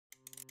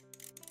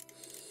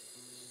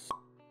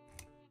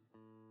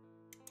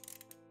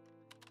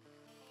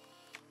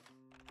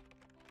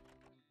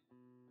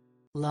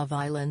Love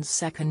Island's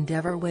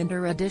second-ever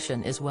winter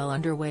edition is well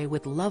underway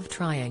with love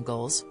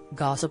triangles,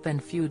 gossip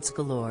and feuds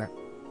galore.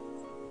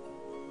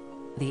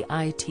 The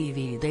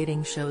ITV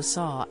dating show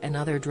saw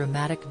another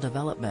dramatic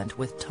development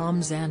with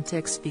Tom's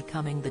antics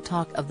becoming the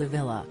talk of the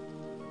villa.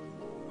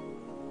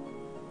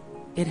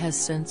 It has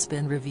since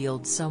been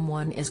revealed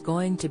someone is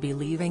going to be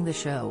leaving the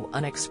show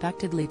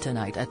unexpectedly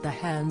tonight at the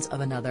hands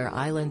of another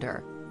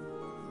Islander.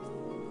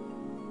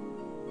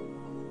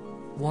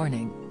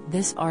 Warning: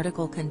 this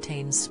article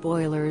contains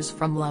spoilers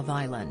from Love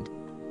Island.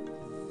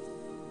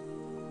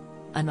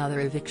 Another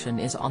eviction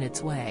is on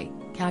its way,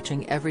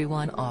 catching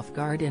everyone off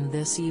guard in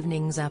this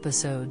evening's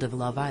episode of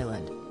Love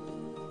Island.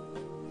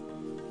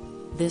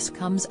 This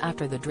comes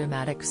after the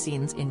dramatic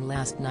scenes in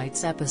last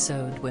night's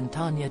episode when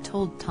Tanya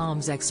told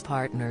Tom's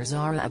ex-partner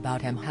Zara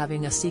about him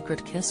having a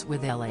secret kiss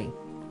with Ellie.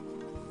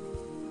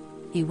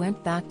 He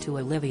went back to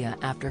Olivia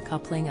after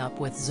coupling up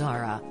with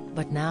Zara,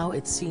 but now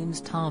it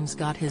seems Tom's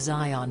got his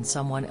eye on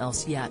someone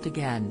else yet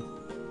again.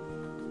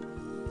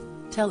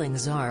 Telling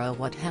Zara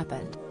what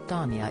happened,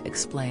 Tanya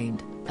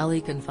explained,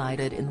 Ellie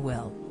confided in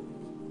Will.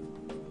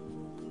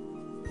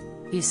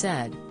 He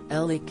said,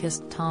 Ellie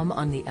kissed Tom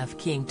on the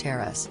F-King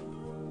terrace.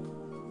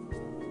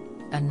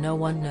 And no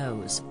one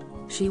knows.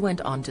 She went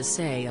on to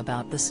say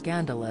about the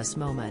scandalous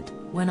moment,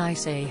 when I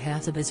say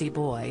he's a busy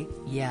boy,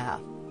 yeah.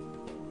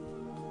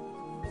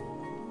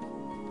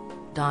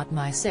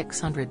 My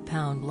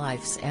 600-pound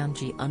life's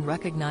Angie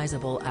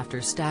unrecognizable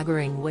after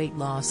staggering weight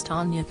loss.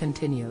 Tanya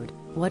continued,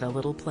 what a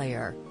little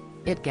player.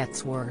 It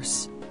gets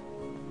worse.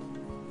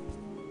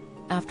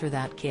 After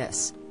that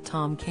kiss,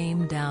 Tom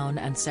came down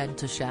and said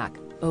to Shaq,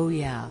 oh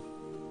yeah.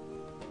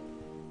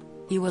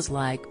 He was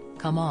like,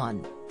 come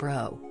on,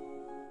 bro.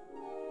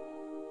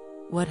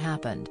 What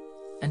happened?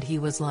 And he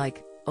was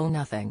like, oh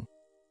nothing.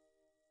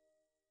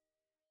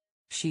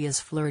 She is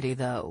flirty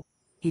though.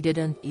 He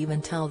didn't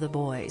even tell the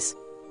boys.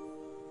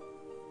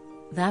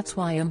 That's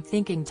why I'm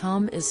thinking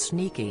Tom is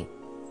sneaky.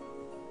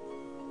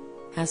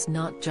 He's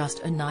not just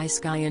a nice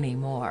guy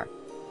anymore.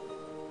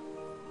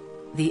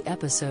 The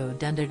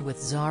episode ended with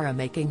Zara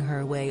making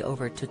her way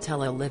over to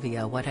tell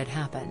Olivia what had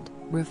happened,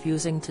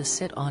 refusing to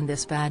sit on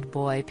this bad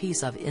boy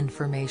piece of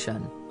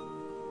information.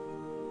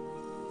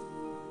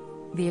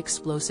 The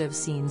explosive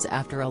scenes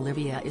after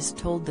Olivia is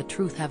told the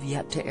truth have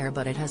yet to air,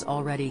 but it has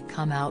already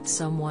come out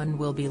someone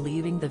will be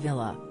leaving the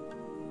villa.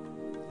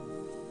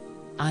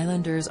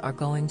 Islanders are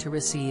going to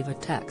receive a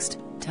text,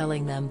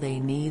 telling them they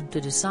need to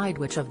decide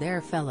which of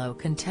their fellow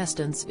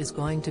contestants is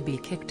going to be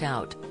kicked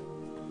out.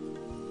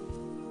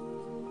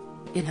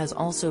 It has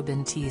also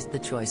been teased the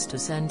choice to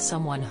send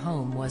someone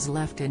home was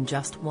left in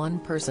just one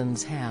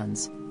person's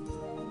hands.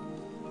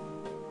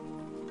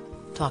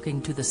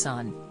 Talking to The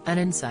Sun, an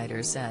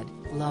insider said,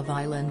 Love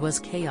Island was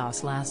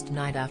chaos last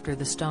night after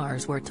the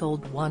stars were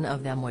told one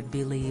of them would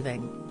be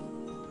leaving.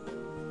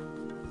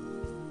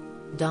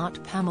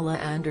 Pamela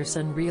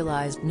Anderson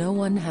realized no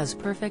one has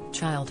perfect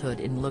childhood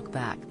in Look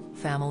Back,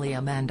 family.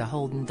 Amanda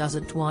Holden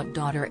doesn't want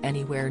daughter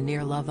anywhere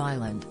near Love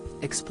Island,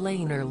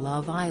 explainer.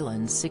 Love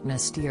Island's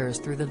sickness steers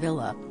through the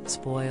villa.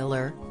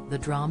 Spoiler, the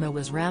drama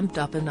was ramped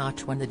up a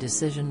notch when the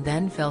decision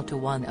then fell to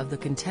one of the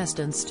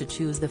contestants to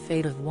choose the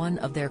fate of one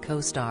of their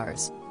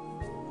co-stars.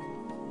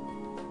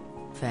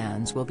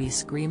 Fans will be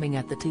screaming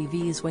at the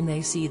TVs when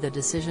they see the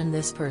decision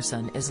this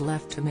person is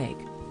left to make.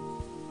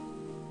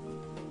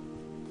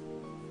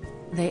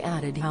 They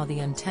added how the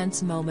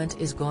intense moment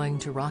is going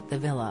to rock the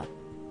villa.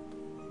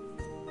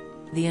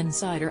 The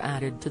insider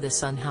added to The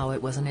Sun how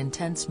it was an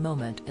intense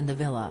moment in the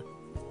villa.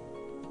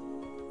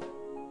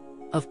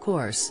 Of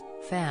course,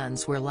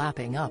 fans were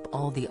lapping up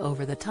all the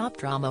over-the-top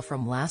drama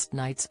from last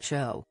night's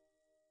show.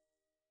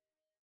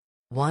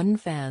 One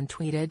fan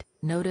tweeted,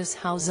 notice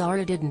how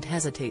Zara didn't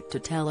hesitate to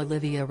tell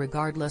Olivia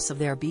regardless of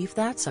their beef.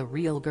 That's a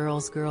real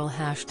girl's girl.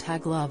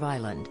 #Love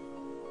Island.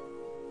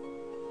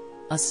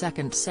 A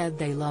second said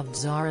they loved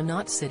Zara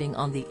not sitting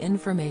on the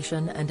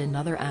information, and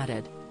another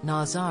added,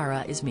 nah,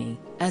 Zara is me,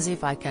 as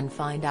if I can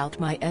find out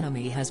my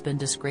enemy has been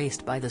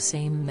disgraced by the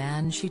same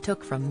man she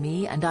took from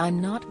me and I'm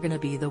not gonna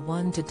be the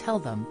one to tell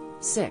them.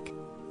 Sick.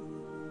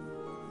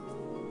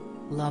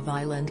 Love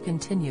Island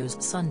continues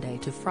Sunday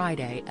to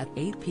Friday at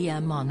 8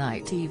 p.m. on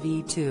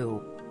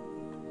ITV2.